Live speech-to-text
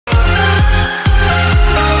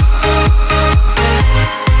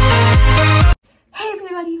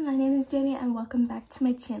Danny and welcome back to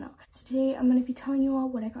my channel. Today I'm going to be telling you all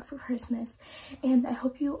what I got for Christmas and I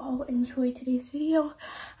hope you all enjoy today's video.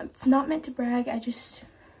 It's not meant to brag, I just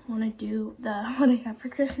want to do the what I got for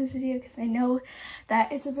Christmas video because I know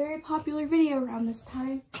that it's a very popular video around this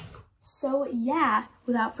time. So yeah,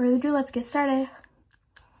 without further ado, let's get started.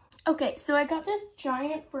 Okay, so I got this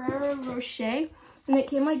giant Ferrero Rocher and it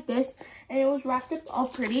came like this and it was wrapped up all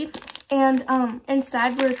pretty. And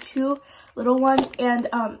inside were two little ones, and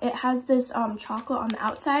it has this chocolate on the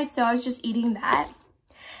outside, so I was just eating that.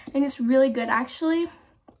 And it's really good actually,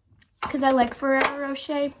 because I like Ferrero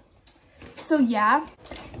Rocher. So yeah.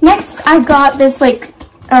 Next I got this like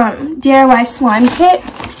DIY slime kit,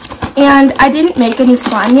 and I didn't make any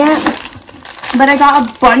slime yet, but I got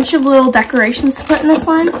a bunch of little decorations to put in the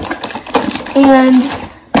slime. And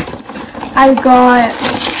I got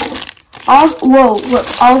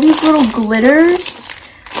all these little glitters,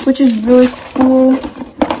 which is really cool.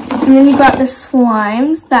 And then you got the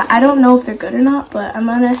slimes that I don't know if they're good or not, but I'm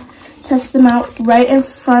gonna test them out right in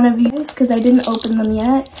front of you guys because I didn't open them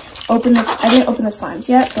yet. I didn't open the slimes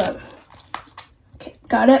yet, but okay,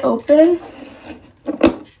 got it open.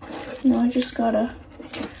 Now I just gotta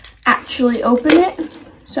actually open it.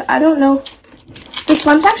 So I don't know. The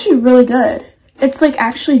slime's actually really good. It's like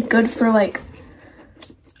actually good for like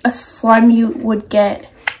a slime you would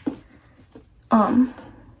get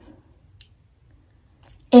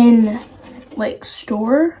in like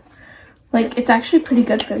store. Like it's actually pretty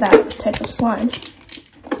good for that type of slime.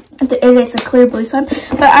 It is a clear blue slime,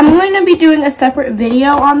 but I'm going to be doing a separate video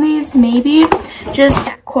on these, maybe. Just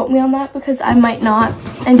quote me on that because I might not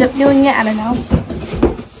end up doing it, I don't know.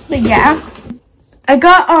 But yeah, I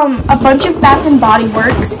got a bunch of Bath and Body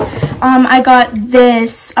Works. I got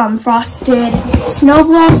this frosted snow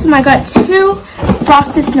blossom. I got two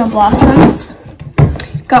frosted snow blossoms.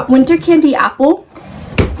 Got winter candy apple,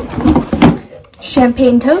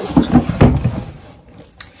 champagne toast,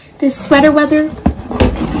 this sweater weather.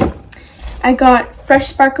 I got fresh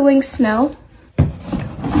sparkling snow.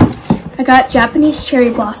 I got Japanese cherry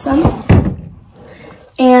blossom.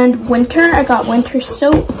 And winter, I got winter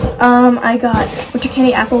soap. I got winter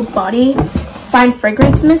candy apple body fine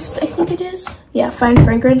fragrance mist, I think it is. Yeah, fine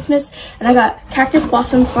fragrance mist. And I got cactus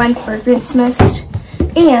blossom fine fragrance mist.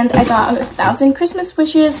 And I got 1,000 Christmas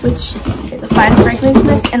wishes, which is a fine fragrance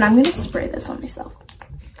mist. And I'm gonna spray this on myself.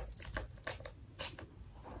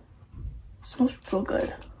 It smells real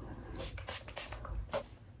good.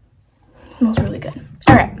 It smells really good.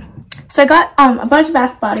 All right, so I got a bunch of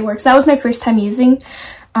Bath Body Works. That was my first time using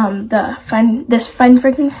this fine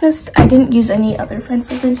fragrance mist. I didn't use any other fine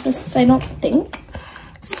fragrance mists, I don't think.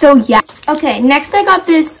 So yeah. Okay, next I got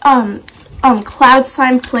this cloud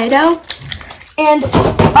slime Play-Doh, and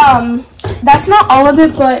that's not all of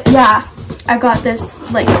it, but yeah, I got this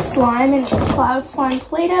like slime and cloud slime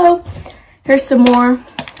Play-Doh. Here's some more,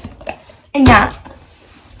 and yeah,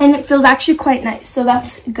 and it feels actually quite nice, so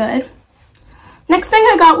that's good. Next thing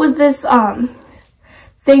I got was this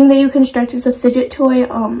thing that you can stretch as a fidget toy,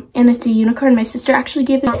 and it's a unicorn. My sister actually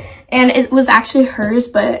gave it, and it was actually hers,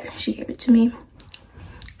 but she gave it to me.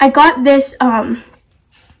 I got this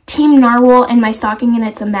Team Narwhal in my stocking, and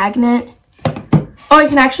it's a magnet. Oh, I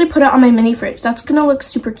can actually put it on my mini fridge. That's gonna look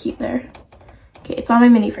super cute there. Okay, it's on my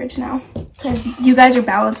mini fridge now because you guys are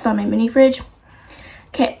balanced on my mini fridge.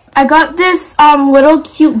 Okay, I got this little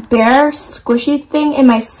cute bear squishy thing in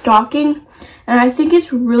my stocking, and I think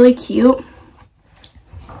it's really cute.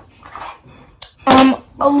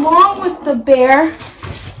 Along with the bear,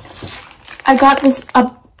 I got this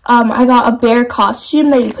I got a bear costume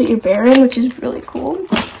that you put your bear in, which is really cool.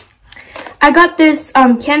 I got this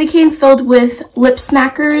candy cane filled with lip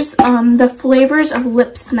smackers. The flavors of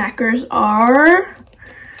lip smackers are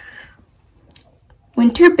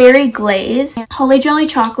winter berry glaze, holly jelly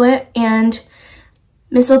chocolate, and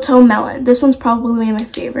mistletoe melon. This one's probably my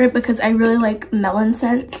favorite because I really like melon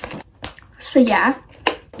scents. So yeah.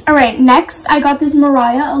 All right, next I got this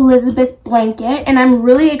Mariah Elizabeth blanket, and I'm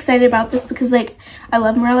really excited about this because like I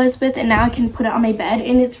love Mariah Elizabeth, and now I can put it on my bed,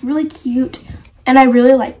 and it's really cute, and I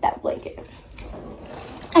really like that blanket.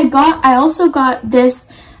 I also got this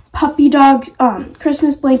puppy dog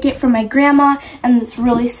Christmas blanket from my grandma, and it's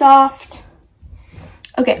really soft.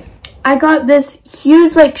 Okay, I got this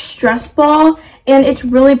huge like stress ball, and it's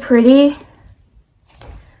really pretty.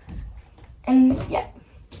 And yeah,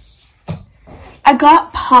 I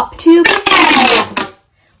got pop tubes,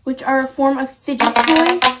 which are a form of fidget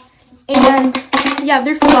toy, and yeah,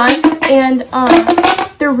 they're fun, and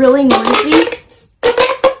they're really noisy.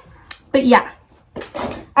 But yeah,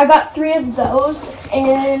 I got 3 of those,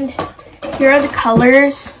 and here are the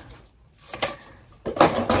colors.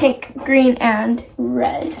 Pink, green, and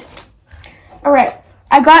red. All right,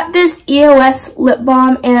 I got this EOS lip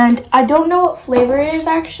balm, and I don't know what flavor it is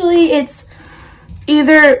actually. It's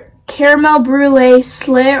either caramel brulee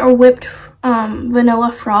slay or whipped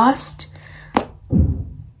vanilla frost.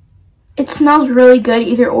 It smells really good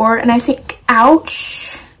either or, and I think,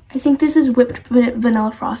 ouch, I think this is whipped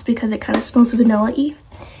vanilla frost because it kind of smells vanilla-y,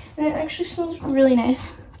 and it actually smells really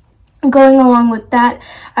nice. Going along with that,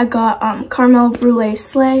 I got caramel brulee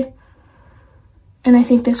slay, and I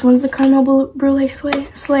think this one's the caramel brulee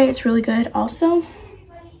slay. It's really good also.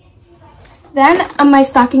 Then on my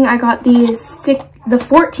stocking, I got the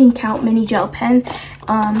 14 count mini gel pen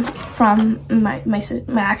from my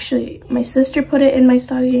sister put it in my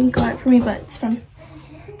stocking, got it for me, but it's from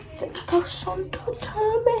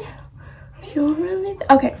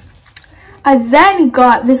okay. I then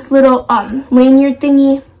got this little lanyard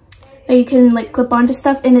thingy that you can like clip onto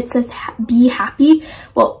stuff, and it says be happy.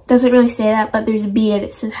 Well, it doesn't really say that, but there's a B and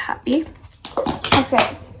it says happy.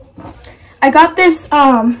 Okay, I got this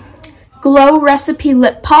Glow Recipe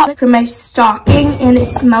Lip Pop for my stocking, and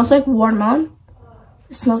it smells like watermelon.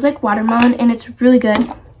 It smells like watermelon, and it's really good.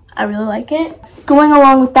 I really like it. Going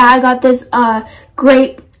along with that, I got this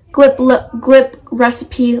grape Glip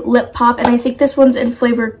Recipe Lip Pop, and I think this one's in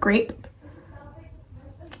flavor grape.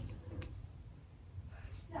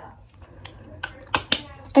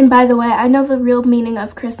 And by the way, I know the real meaning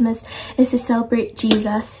of Christmas is to celebrate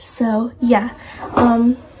Jesus, so yeah.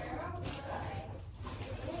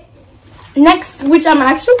 Next, which I'm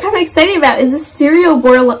actually kind of excited about, is a cereal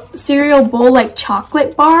bowl like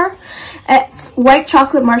chocolate bar. It's white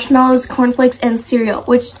chocolate marshmallows, cornflakes, and cereal,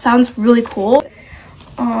 which sounds really cool.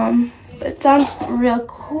 It sounds real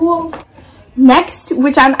cool. Next,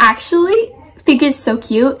 which I'm actually think is so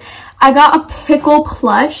cute, I got a pickle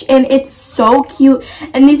plush, and it's so cute.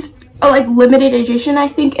 And these are like limited edition, I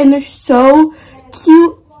think, and they're so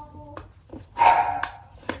cute.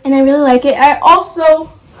 And I really like it. I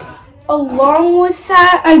also, along with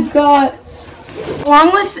that,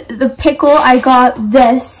 along with the pickle, I got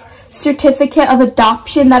this certificate of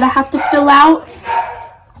adoption that I have to fill out.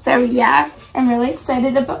 So yeah, I'm really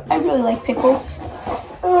excited about, I really like pickle.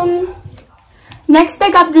 Next, I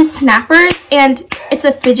got this Snappers, and it's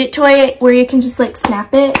a fidget toy where you can just like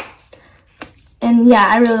snap it. And yeah,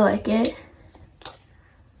 I really like it.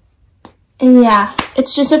 And yeah,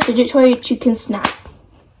 it's just a fidget toy that you can snap.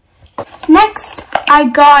 Next, I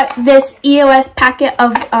got this EOS package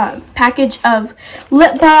of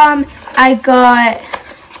lip balm. I got,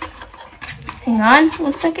 hang on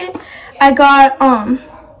one second. I got, I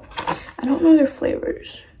don't know their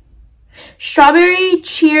flavors. Strawberry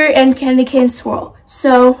Cheer and Candy Cane Swirl.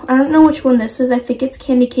 So I don't know which one this is. I think it's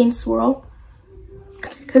Candy Cane Swirl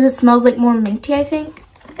because it smells like more minty, I think.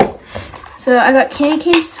 So I got Candy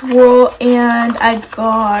Cane Swirl, and I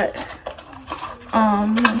got,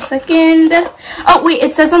 one second. Oh wait,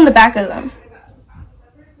 it says on the back of them.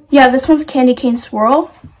 Yeah, this one's Candy Cane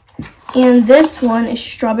Swirl, and this one is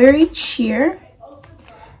Strawberry Cheer.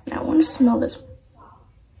 And I want to smell this.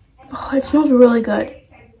 Oh, it smells really good.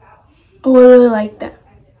 Oh, I really like that.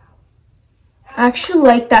 I actually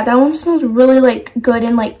like that. That one smells really like good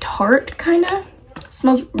and like tart kind of.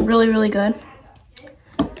 Smells really, really good.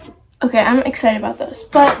 Okay, I'm excited about those.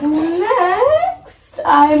 But next,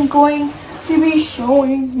 I'm going to be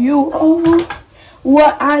showing you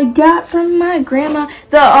what I got from my grandma.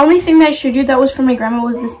 The only thing that I showed you that was from my grandma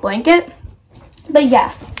was this blanket. But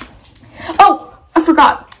yeah. Oh, I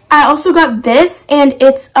forgot. I also got this, and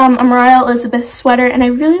it's a Mariah Elizabeth sweater, and I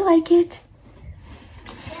really like it.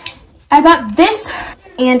 I got this,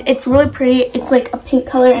 and it's really pretty. It's like a pink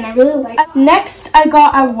color, and I really like it. Next,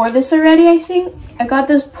 I wore this already, I think. I got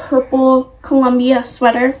this purple Columbia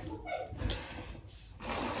sweater.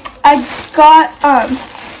 I got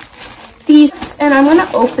these, and I'm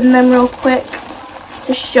gonna open them real quick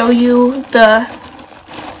to show you the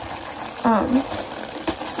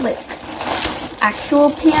like actual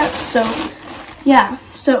pants. So yeah,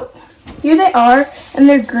 so here they are, and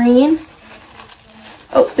they're green.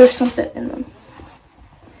 Oh, there's something in them.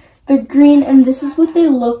 They're green, and this is what they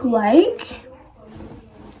look like.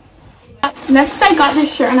 Next, I got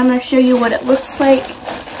this shirt, and I'm going to show you what it looks like.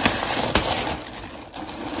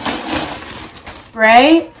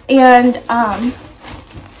 Right? And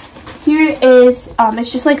here is,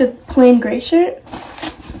 it's just like a plain gray shirt.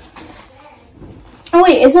 Oh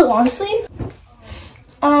wait, is it long sleeve?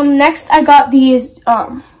 Next I got these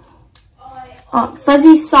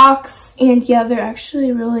fuzzy socks, and yeah, they're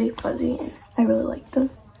actually really fuzzy, and I really like them.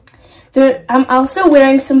 I'm also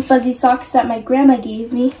wearing some fuzzy socks that my grandma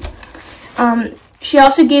gave me. She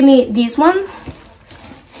also gave me these ones,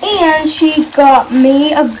 And she got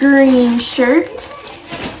me a green shirt.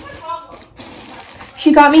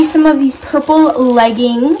 She got me some of these purple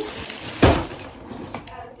leggings.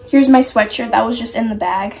 Here's my sweatshirt that was just in the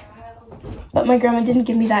bag. But my grandma didn't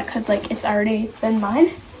give me that because like it's already been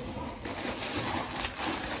mine.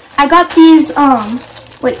 I got these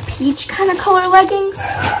like peach kind of color leggings.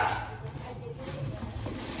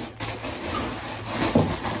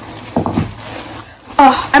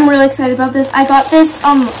 Oh, I'm really excited about this. I got this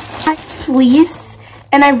fleece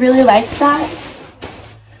and I really like that.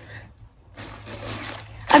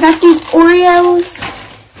 I got these Oreos.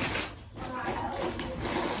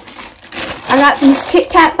 I got these Kit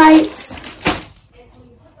Kat bites.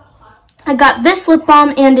 I got this lip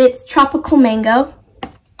balm and it's tropical mango.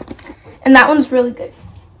 And that one's really good.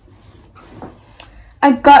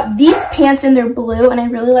 I got these pants and they're blue and I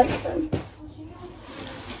really like them.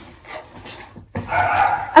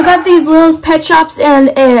 I got these Littlest Pet Shops and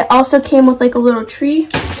it also came with like a little tree.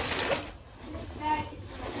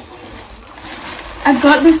 I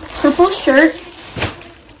got this purple shirt.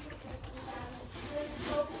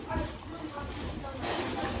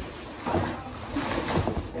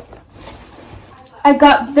 I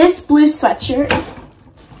got this blue sweatshirt.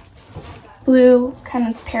 Blue kind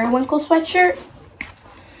of periwinkle sweatshirt.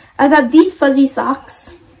 I got these fuzzy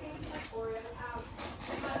socks.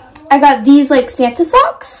 I got these like Santa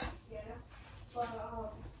socks.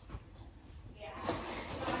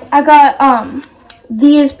 I got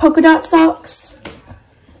these polka dot socks.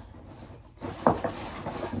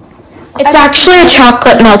 It's actually a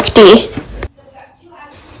chocolate milk tea.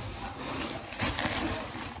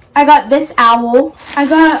 I got this owl. I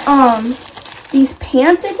got these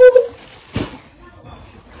pants, I believe.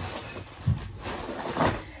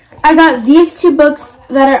 I got these two books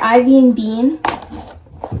that are Ivy and Bean.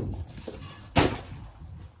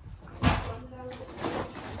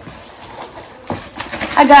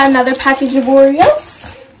 I got another package of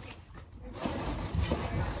Oreos.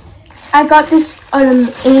 I got this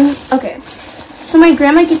okay. So my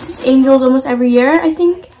grandma gets us angels almost every year, I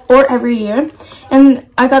think, or every year. And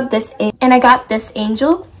I got this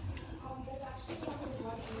angel.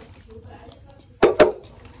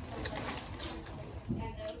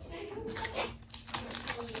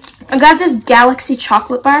 I got this Galaxy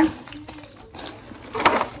chocolate bar.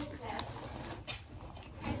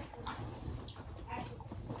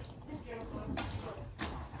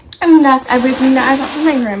 And that's everything that I got from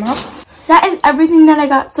my grandma. That is everything that I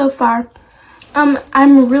got so far.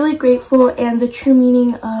 I'm really grateful, and the true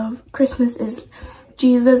meaning of Christmas is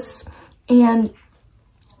Jesus, and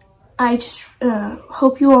I just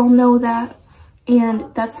hope you all know that,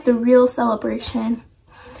 and that's the real celebration.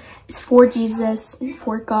 It's for Jesus and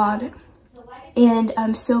for God, and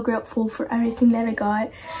I'm so grateful for everything that I got.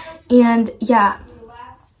 And yeah,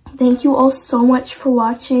 thank you all so much for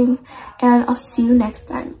watching, and I'll see you next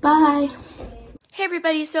time. Bye. Hey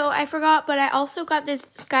everybody, so I forgot, but I also got this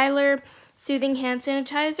Skylar Soothing Hand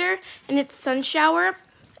Sanitizer, and it's Sun Shower.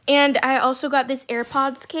 And I also got this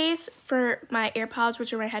AirPods case for my AirPods,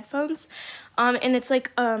 which are my headphones, and it's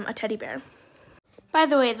like a teddy bear. By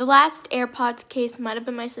the way, the last AirPods case might have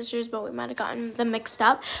been my sister's, but we might have gotten them mixed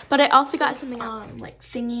up. But I also got something like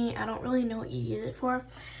thingy. I don't really know what you use it for.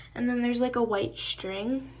 And then there's like a white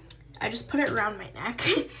string. I just put it around my neck.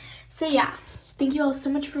 So yeah, thank you all so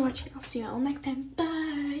much for watching. I'll see you all next time. Bye.